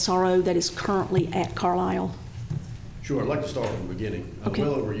the SRO that is currently at Carlisle? Sure, I'd like to start from the beginning. Okay.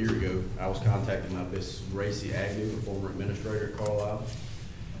 Well over a year ago, I was contacted by Miss Racy Agnew, the former administrator at Carlisle.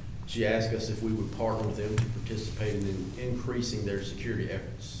 She asked us if we would partner with them to participate in increasing their security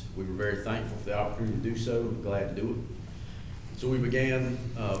efforts. We were very thankful for the opportunity to do so, and glad to do it. So we began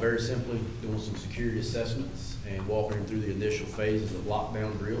very simply doing some security assessments and walking them through the initial phases of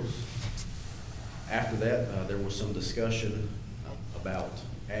lockdown drills. After that, there was some discussion about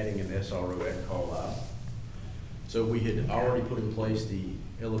adding an SRO at Carlisle. So we had already put in place the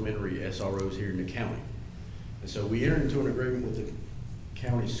elementary SROs here in the county. And so we entered into an agreement with the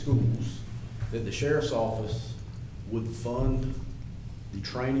county schools that the sheriff's office would fund the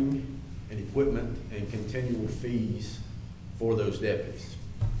training and equipment and continual fees for those deputies.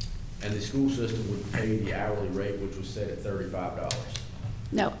 And the school system would pay the hourly rate, which was set at $35.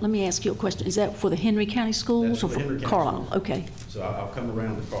 Now, let me ask you a question. Is that for the Henry County schools or for Carlisle? Okay. So I'll come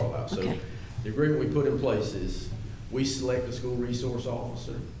around to Carlisle. So Okay. the agreement we put in place is we select a school resource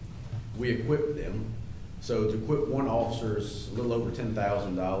officer, we equip them. So to equip one officer is a little over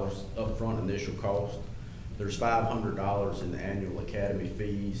 $10,000 upfront initial cost. There's $500 in annual academy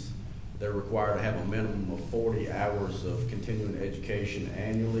fees. They're required to have a minimum of 40 hours of continuing education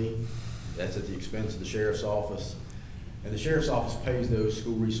annually. That's at the expense of the sheriff's office. And the sheriff's office pays those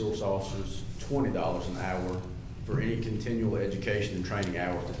school resource officers $20 an hour for any continual education and training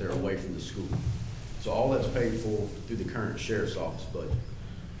hours that they're away from the school. So all that's paid for through the current sheriff's office budget.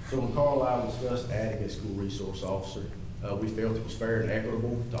 So when Carlisle discussed adding a school resource officer, we felt it was fair and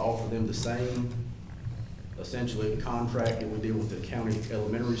equitable to offer them the same, essentially, contract that we did with the county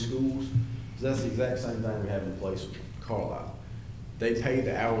elementary schools. So that's the exact same thing we have in place with Carlisle. They pay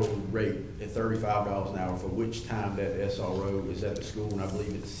the hourly rate at $35 an hour for which time that SRO is at the school, and I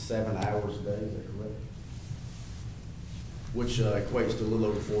believe it's 7 hours a day, is that correct? Which equates to a little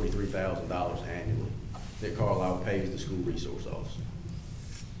over $43,000 annually that Carlisle pays the school resource officer.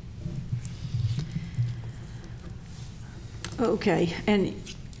 Okay, and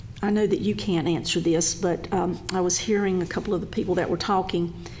I know that you can't answer this, but I was hearing a couple of the people that were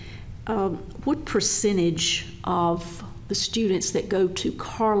talking. What percentage of the students that go to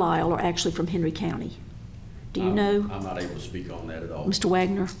Carlisle are actually from Henry County? Do you know? I'm not able to speak on that at all. Mr.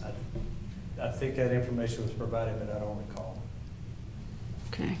 Wagner? I think that information was provided, but I don't recall.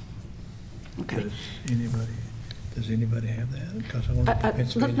 Okay. Okay. Does anybody have that? Because I want to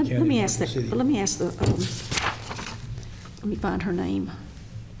Pennsylvania County. Let me ask that. Let me ask the. Let me find her name.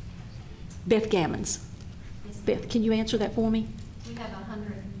 Beth Gammons. Yes, Beth, can you answer that for me? we have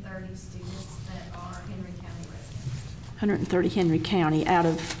 130 students that are Henry County residents. 130 Henry County out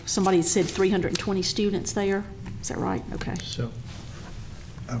of, somebody said 320 students there. Is that right? Okay. So,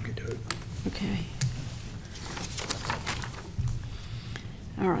 I'll get to it. Okay.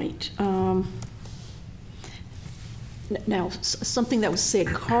 All right. Now, something that was said,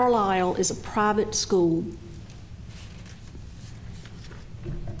 Carlisle is a private school.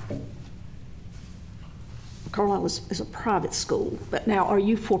 Carlisle is a private school, but now are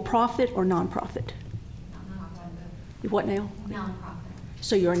you for profit or nonprofit? You what now? Nonprofit.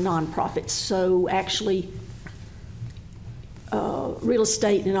 So you're a nonprofit. So actually, real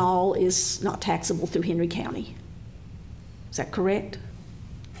estate and all is not taxable through Henry County. Is that correct?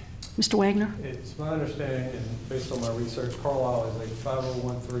 Mr. Wagner? It's my understanding, and based on my research, Carlisle is a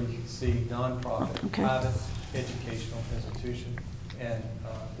 501(c) nonprofit, Okay. private educational institution. And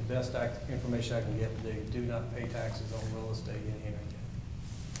the best information I can get, they do not pay taxes on real estate in Henry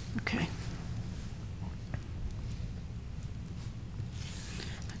County. Okay.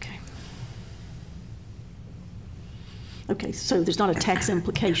 Okay. Okay, so there's not a tax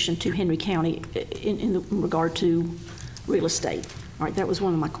implication to Henry County in regard to real estate. All right, that was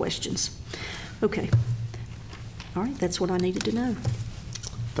one of my questions. Okay. All right, that's what I needed to know.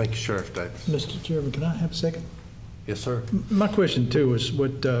 Thank you, Sheriff Davis. Mr. Chairman, can I have a second? Yes, sir. My question, too, is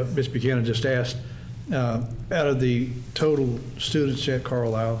what Ms. Buchanan just asked. Out of the total students at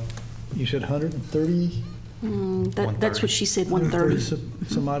Carlisle, you said 130? That's what she said, 130.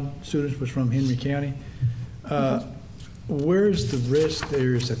 Some odd students was from Henry County. Where's the rest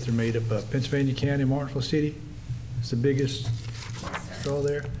areas that they're made up of? Pennsylvania County, Martinsville City? It's the biggest draw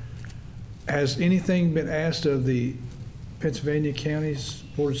there. Has anything been asked of the Pennsylvania County's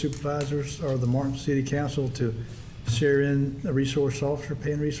Board of Supervisors or the Martin City Council to share in a resource officer,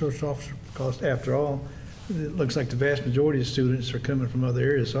 paying resource officer? Because after all, it looks like the vast majority of students are coming from other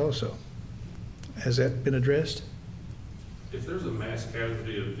areas also. Has that been addressed? If there's a mass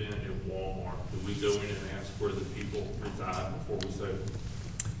casualty event at Walmart, do we go in and ask where the people reside before we say?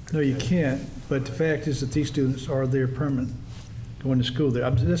 No, you can't, but the fact is that these students are there permanent, going to school there.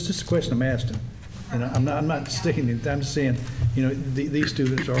 That's just a question I'm asking. And I'm not sticking it, I'm just saying, you know, these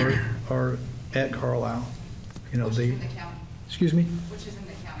students are at Carlisle. You know, Which is in the county. Excuse me? Which is in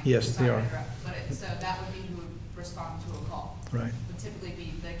the county. Yes, Sorry they to are. interrupt, but so that would be who would respond to a call. Right. Would typically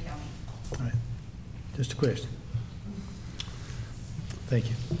be the county. Right. Just a question. Thank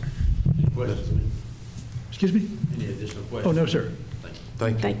you. Questions? Excuse me? Any additional questions? Oh, no, sir.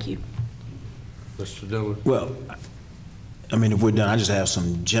 Thank you. Mr. Dillard? Well, I mean, if we're done, I just have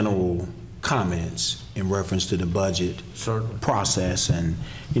some general comments in reference to the budget process. And,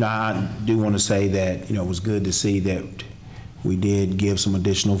 you know, I do want to say that, you know, it was good to see that we did give some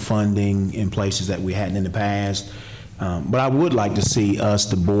additional funding in places that we hadn't in the past. But I would like to see us,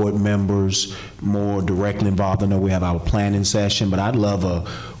 the board members, more directly involved. I know we have our planning session, but I'd love a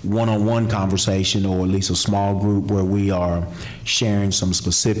one-on-one conversation, or at least a small group where we are sharing some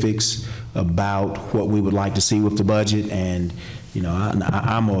specifics about what we would like to see with the budget. And, you know,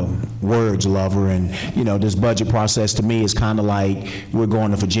 I'm a words lover, and, you know, this budget process to me is kind of like we're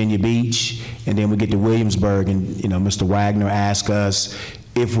going to Virginia Beach, and then we get to Williamsburg, and, you know, Mr. Wagner asked us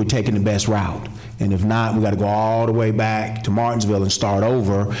if we're taking the best route. And if not, we got to go all the way back to Martinsville and start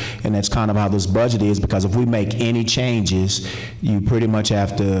over. And that's kind of how this budget is, because if we make any changes, you pretty much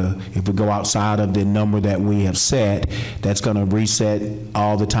have to, if we go outside of the number that we have set, that's going to reset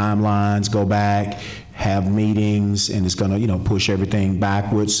all the timelines, go back, have meetings, and it's going to, you know, push everything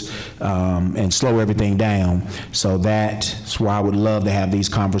backwards and slow everything down. So that's why I would love to have these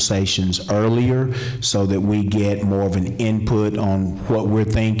conversations earlier, so that we get more of an input on what we're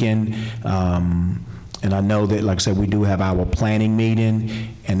thinking. And I know that, like I said, we do have our planning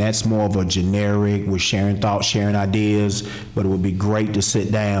meeting, and that's more of a generic, we're sharing thoughts, sharing ideas, but it would be great to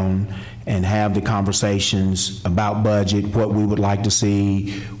sit down and have the conversations about budget, what we would like to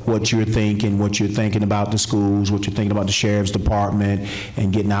see, what you're thinking about the schools, what you're thinking about the sheriff's department,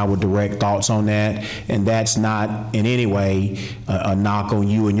 and getting our direct thoughts on that. And that's not in any way a knock on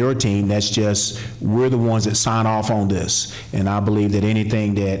you and your team. That's just, we're the ones that sign off on this. And I believe that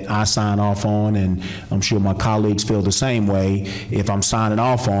anything that I sign off on, and I'm sure my colleagues feel the same way, if I'm signing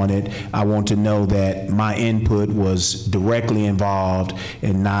off on it, I want to know that my input was directly involved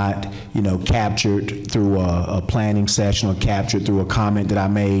and not, you know, captured through a planning session or captured through a comment that I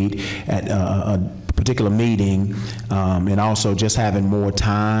made at a particular meeting. And also just having more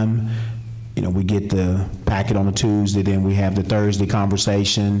time. You know, we get the packet on a Tuesday, then we have the Thursday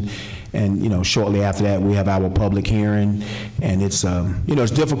conversation, and, you know, shortly after that we have our public hearing. And it's, you know,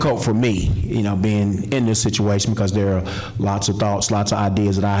 it's difficult for me, you know, being in this situation, because there are lots of thoughts, lots of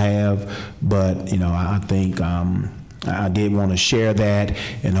ideas that I have. But, you know, I think I did want to share that,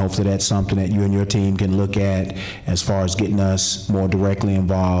 and hopefully that's something that you and your team can look at as far as getting us more directly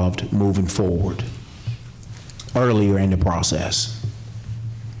involved moving forward earlier in the process.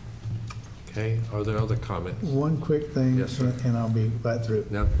 Okay, are there other comments? One quick thing, Yes, sir. and I'll be right through.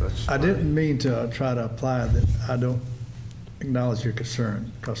 No, that's I fine. didn't mean to try to apply that I don't acknowledge your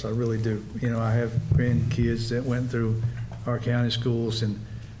concern, because I really do. You know, I have grandkids that went through our county schools, and,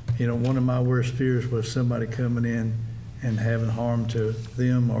 you know, one of my worst fears was somebody coming in and having harm to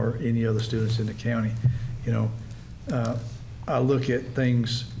them or any other students in the county. You know, I look at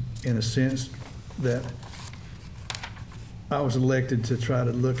things in a sense that I was elected to try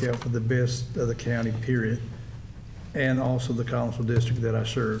to look out for the best of the county, period, and also the Collinsville district that I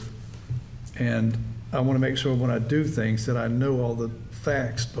serve. And I want to make sure when I do things that I know all the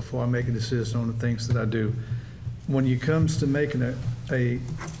facts before I make a decision on the things that I do. When it comes to making a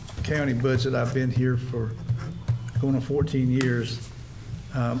county budget, I've been here for going on 14 years.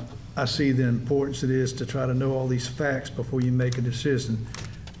 I see the importance it is to try to know all these facts before you make a decision.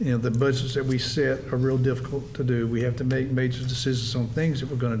 You know, the budgets that we set are real difficult to do. We have to make major decisions on things that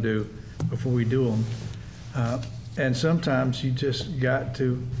we're going to do before we do them. And sometimes you just got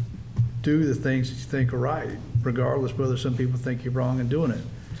to do the things that you think are right, regardless whether some people think you're wrong in doing it.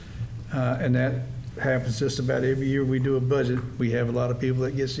 And that happens just about every year we do a budget. We have a lot of people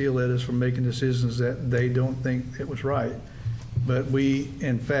that get seal letters for making decisions that they don't think it was right. But we,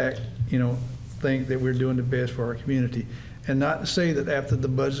 in fact, you know, think that we're doing the best for our community. And not to say that after the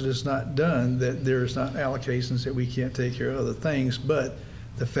budget is not done, that there's not allocations that we can't take care of other things, but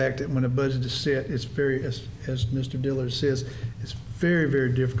the fact that when a budget is set, it's very, as Mr. Dillard says, it's very,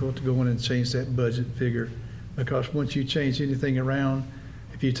 very difficult to go in and change that budget figure, because once you change anything around,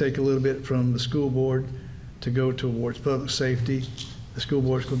 if you take a little bit from the school board, to go towards public safety. The school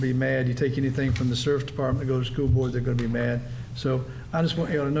board's going to be mad. You take anything from the sheriff's department, go to the school board, they're going to be mad. So I just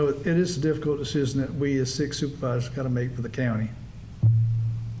want you all to know it is a difficult decision that we as 6 supervisors got to make for the county.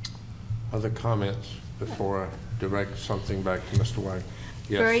 Other comments before I direct something back to Mr. Wagner?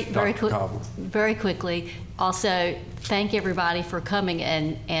 Yes, very quickly. Also, thank everybody for coming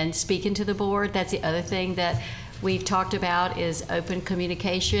and speaking to the board. That's the other thing that we've talked about is open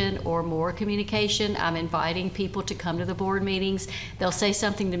communication or more communication. I'm inviting people to come to the board meetings. They'll say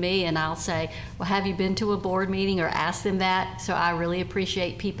something to me and I'll say, well, have you been to a board meeting, or ask them that. So I really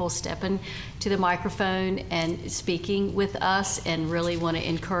appreciate people stepping to the microphone and speaking with us, and really want to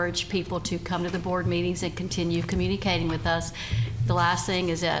encourage people to come to the board meetings and continue communicating with us. The last thing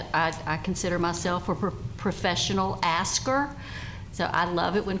is that I consider myself a professional asker. So I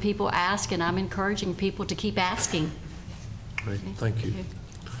love it when people ask, and I'm encouraging people to keep asking. Great, thank you.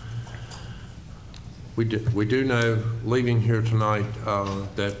 We do know, leaving here tonight,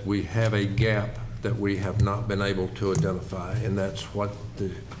 that we have a gap that we have not been able to identify, and that's what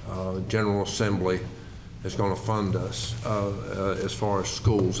the General Assembly is going to fund us as far as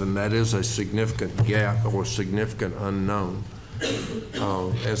schools, and that is a significant gap or significant unknown.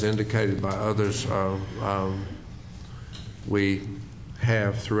 As indicated by others, we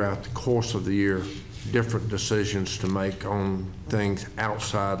have throughout the course of the year different decisions to make on things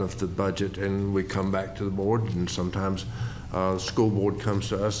outside of the budget, and we come back to the board, and sometimes the school board comes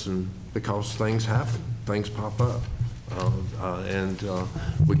to us, and because things happen, things pop up, and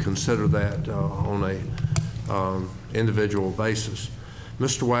we consider that on a individual basis.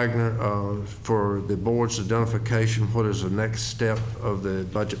 Mr. Wagner, for the board's identification, what is the next step of the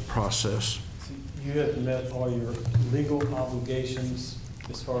budget process? You have met all your legal obligations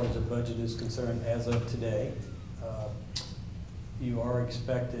as far as the budget is concerned as of today. You are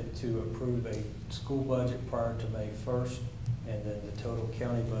expected to approve a school budget prior to May 1st, and then the total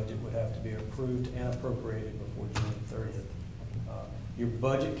county budget would have to be approved and appropriated before June 30th. Your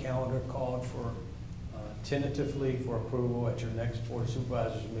budget calendar called for tentatively for approval at your next Board of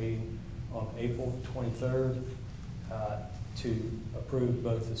Supervisors meeting on April 23rd to approve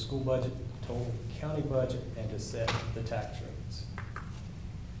both the school budget, total county budget, and to set the tax rates.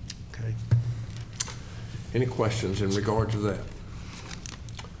 Okay. Any questions in regard to that?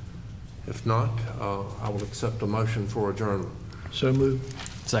 If not, I will accept a motion for adjournment. So moved.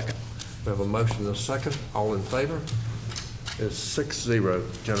 Second. We have a motion and a second. All in favor? It's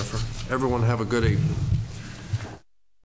 6-0, Jennifer. Everyone have a good evening.